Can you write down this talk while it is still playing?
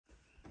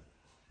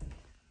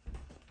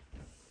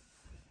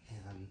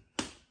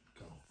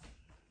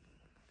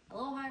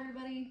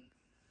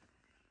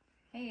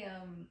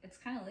it's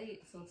kind of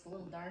late, so it's a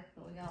little dark,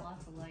 but we got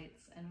lots of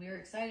lights, and we were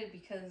excited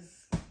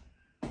because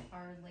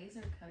our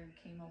laser cutter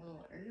came a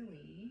little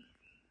early,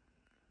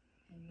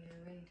 and we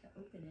were ready to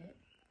open it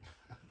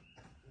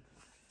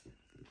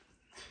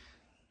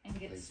and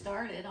get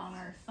started on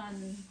our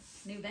fun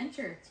new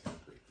venture.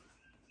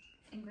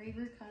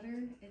 Engraver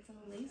cutter. It's a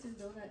laser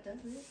though that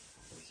does it.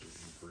 This is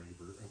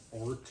engraver, an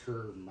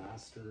Ortur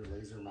Master,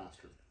 Laser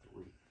Master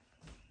 3.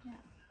 Yeah.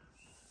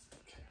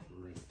 Okay,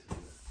 we're ready to do it.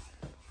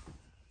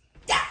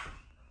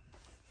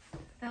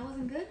 That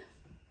wasn't good?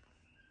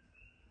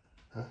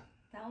 Huh?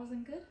 That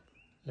wasn't good?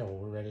 Yeah, well,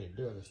 we're ready to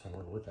do it this time.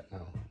 We're with it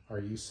now. Are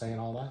you saying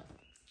all that?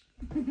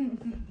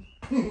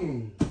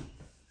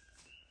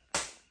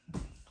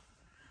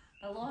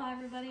 Aloha,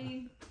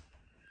 everybody.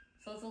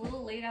 So it's a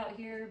little late out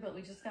here, but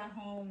we just got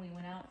home. We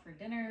went out for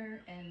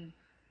dinner, and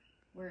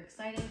we're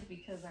excited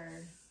because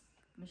our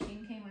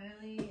machine came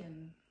early,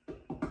 and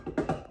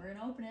we're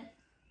gonna open it.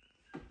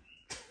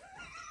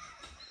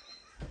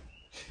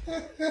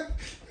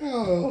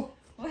 Oh.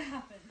 What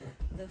happened?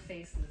 The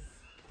faces.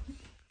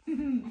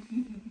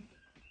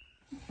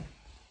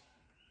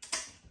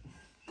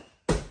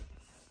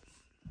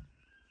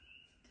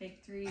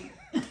 Take 3.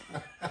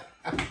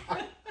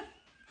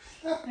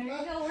 There you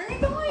go. Where are you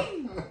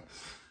going?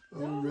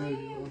 I'm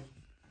ready.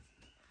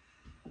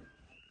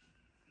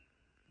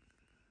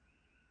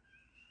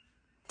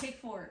 Take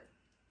 4.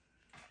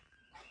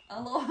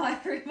 Aloha,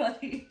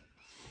 everybody.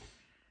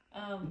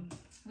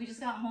 We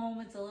just got home.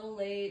 It's a little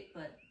late,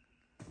 but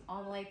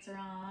all the lights are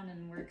on,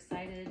 and we're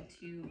excited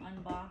to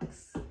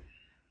unbox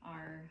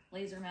our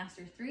Laser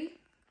Master 3.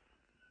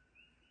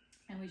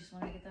 And we just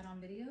want to get that on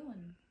video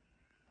and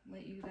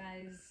let you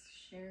guys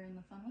share in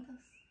the fun with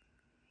us.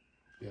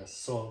 Yes,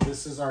 so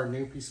this is our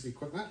new piece of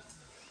equipment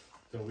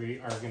that we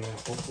are going to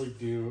hopefully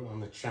do on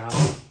the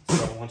channel.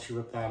 So once you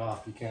rip that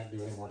off, you can't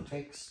do any more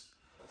takes.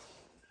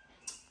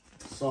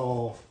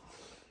 So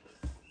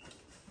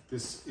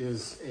this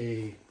is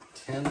a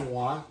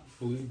 10-watt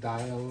blue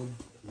diode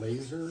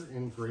laser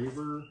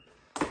engraver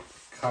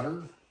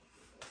cutter.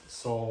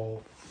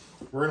 So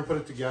we're going to put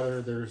it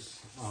together. There's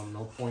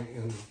no point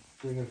in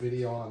doing a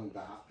video on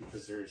that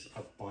because there's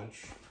a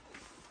bunch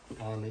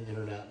on the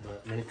internet,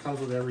 but I mean, it comes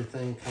with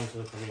everything. Comes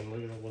with, I mean,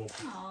 look at the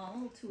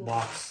little tool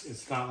box.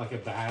 It's not like a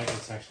bag,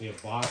 it's actually a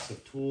box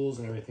of tools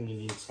and everything you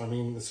need. So I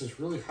mean, this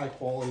is really high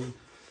quality.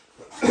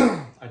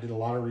 I did a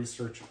lot of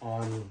research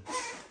on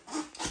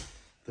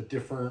the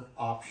different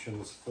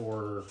options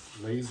for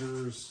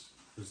lasers.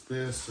 There's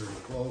this or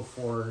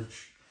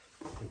Glowforge.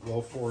 The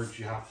Glowforge,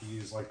 you have to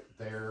use like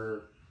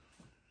their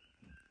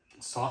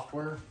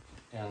software,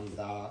 and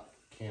that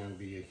can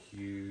be a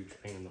huge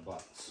pain in the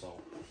butt. So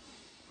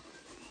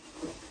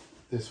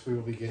this we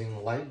will be getting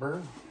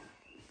Lightburn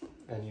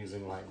and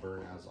using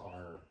Lightburn as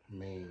our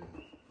main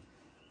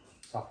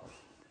software,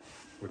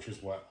 which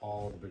is what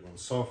all the big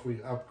ones. So if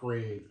we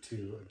upgrade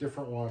to a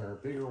different one or a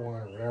bigger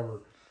one or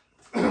whatever,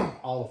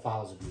 all the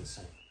files will be the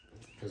same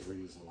because we're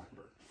using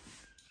Lightburn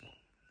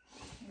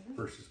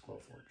versus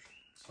Glowforge.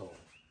 So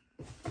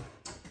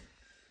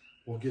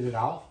we'll get it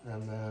out,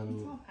 and then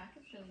it's all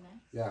packaged really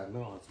nice. yeah,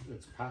 no,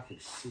 it's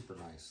packaged super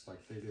nice.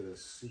 Like they did a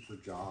super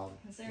job.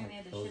 Considering they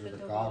had to Those ship are it the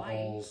to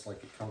goggles.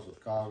 Like it comes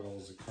with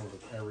goggles. It comes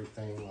with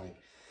everything. Like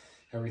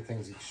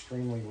everything's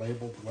extremely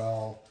labeled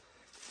well.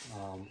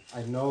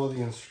 I know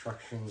the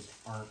instructions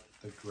aren't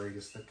the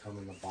greatest that come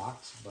in the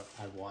box, but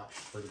I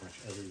watched pretty much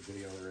every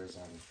video there is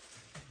on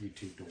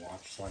YouTube to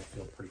watch, so I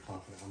feel pretty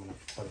confident I'm going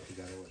to put it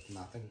together with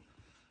nothing.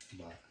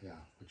 But yeah,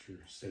 put your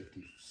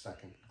safety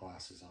second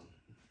glasses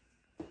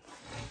on.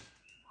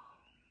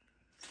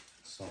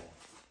 So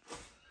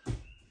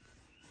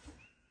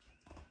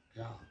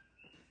yeah,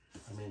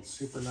 I mean,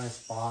 super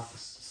nice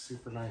box,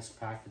 super nice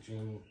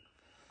packaging.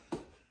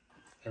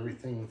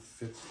 Everything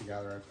fits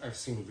together. I've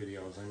seen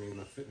videos. I mean,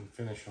 the fit and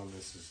finish on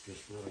this is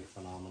just really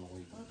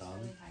phenomenally done.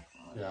 Really high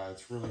quality. Yeah,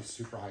 it's really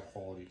super high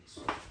quality.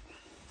 So,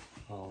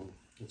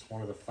 it's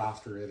one of the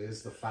faster. It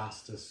is the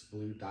fastest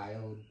blue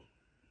diode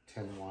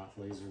 10-watt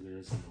laser there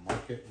is in the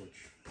market,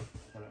 which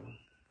whatever.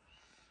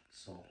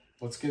 So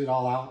let's get it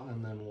all out,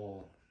 and then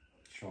we'll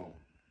show them.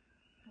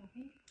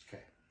 Okay.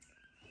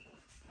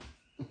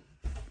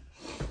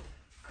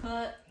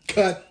 Cut.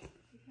 Cut.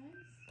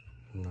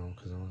 No,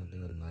 because I want to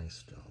do a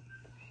nice job.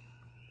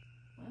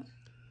 What?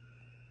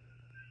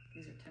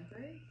 These are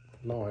temporary?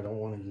 No, I don't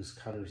want to use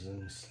cutters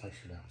and slice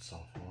it down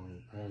myself.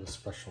 I have a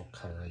special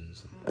cutter I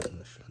use in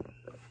the shed.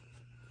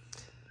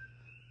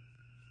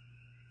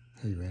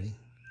 Are you ready?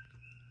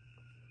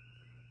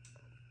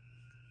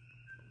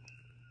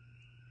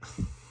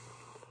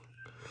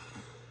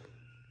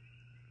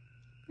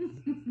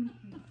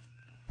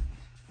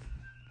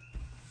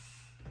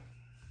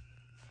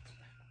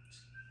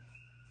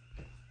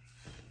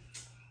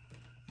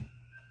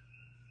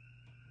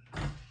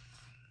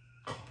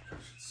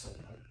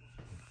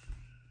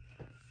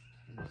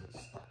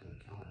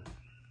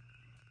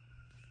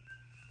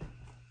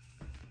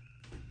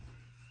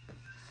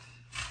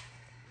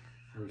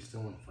 Are we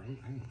still in frame?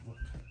 I didn't look.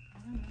 I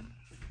don't know.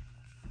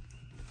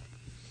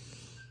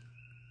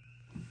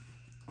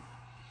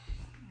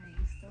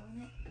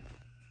 on it.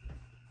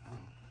 Oh.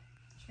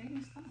 Trade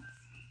response.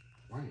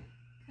 Why?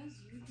 Because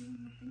you're doing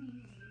the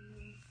thingy.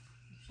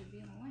 You should be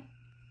in the light.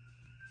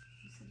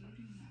 You said you're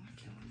doing that. I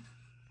can't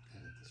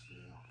edit this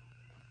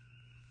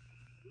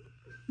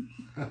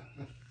video.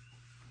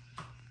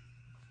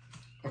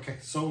 Okay,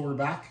 so we're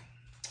back.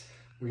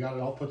 We got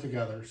it all put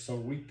together. So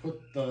we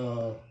put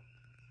the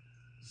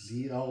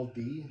ZLD.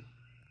 Is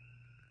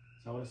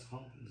that what it's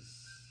called?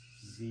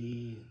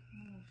 Z. Oh,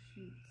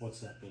 shoot. What's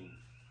that mean?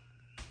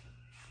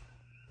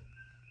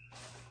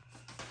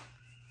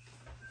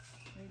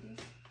 Radio?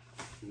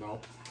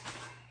 Nope.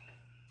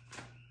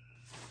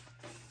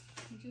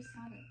 You just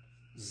had it.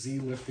 Z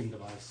lifting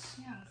device.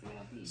 Yeah,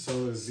 ZLD.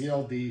 So the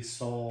ZLD,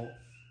 so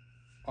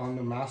on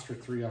the Master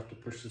 3 you have to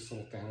push this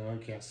little thing. I know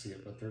you can't see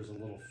it, but there's a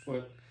little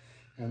foot,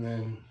 and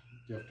then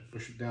you have to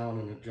push it down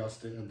and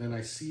adjust it. And then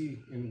I see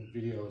in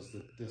videos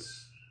that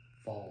this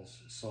falls.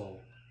 So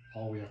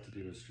all we have to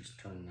do is just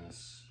turn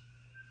this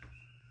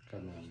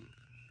and then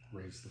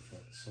raise the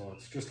foot. So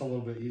it's just a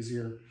little bit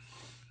easier.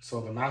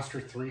 So the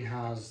Master 3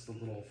 has the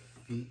little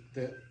feet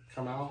that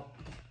come out,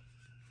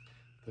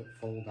 that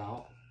fold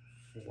out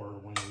for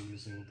when you're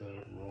using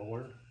the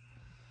roller.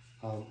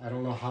 I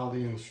don't know how the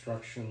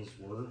instructions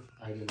were.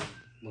 I didn't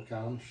look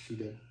at them. She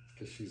did,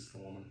 because she's the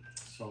woman.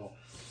 So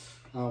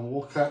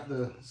we'll cut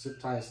the zip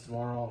ties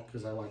tomorrow,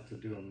 because I like to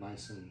do them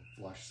nice and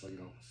flush so you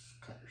don't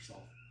cut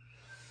yourself.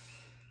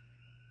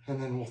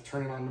 And then we'll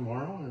turn it on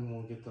tomorrow, and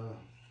we'll get the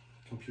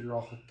computer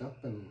all hooked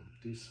up and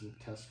do some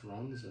test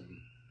runs and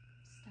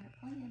Start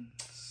playing.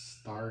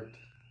 Start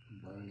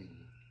burning.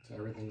 So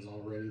everything's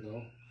all ready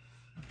though.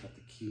 Got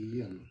the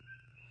key and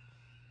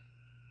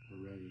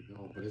we're ready to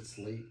go, but it's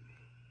late.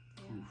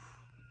 Yeah. Oof,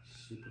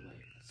 super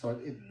late. So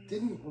it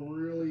didn't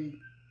really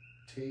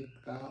take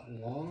that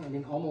long. I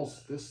mean,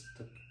 almost this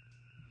took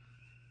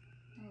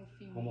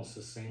almost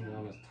the same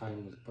amount of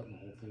time as putting the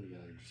whole thing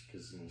together, just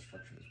because the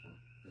instructions weren't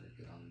very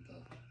good on the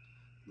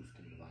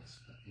lifting device.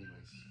 But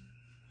anyways.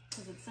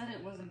 Because it said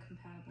it wasn't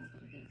compatible,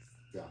 but it is.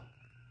 Yeah.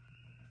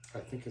 I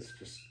think it's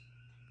just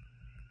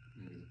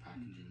maybe the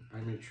packaging. I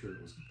made sure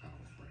it was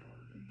compatible before I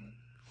ordered it.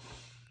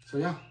 But. So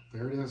yeah,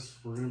 there it is.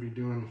 We're going to be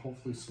doing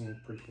hopefully some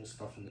pretty cool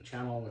stuff on the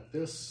channel with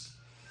this.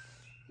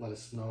 Let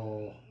us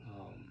know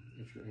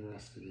if you're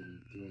interested in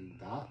doing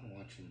that,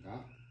 watching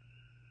that.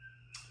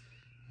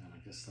 And I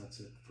guess that's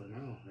it for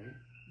now, right?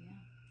 Yeah.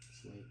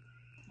 It's late.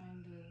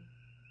 Time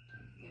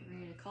to get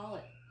ready to call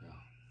it.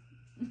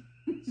 Yeah.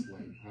 It's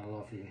late. I don't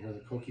know if you can hear the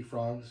coqui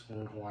frogs.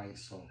 We're in Hawaii,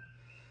 so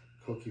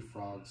coqui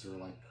frogs are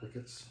like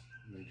crickets.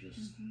 They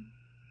just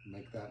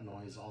make that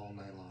noise all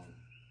night long.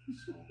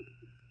 So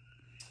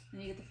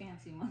then you get the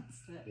fancy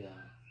ones that yeah,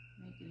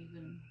 make an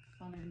even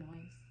funner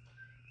noise.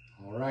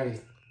 Alrighty,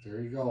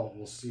 there you go.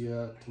 We'll see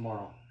you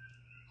tomorrow.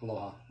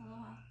 Aloha.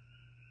 Aloha.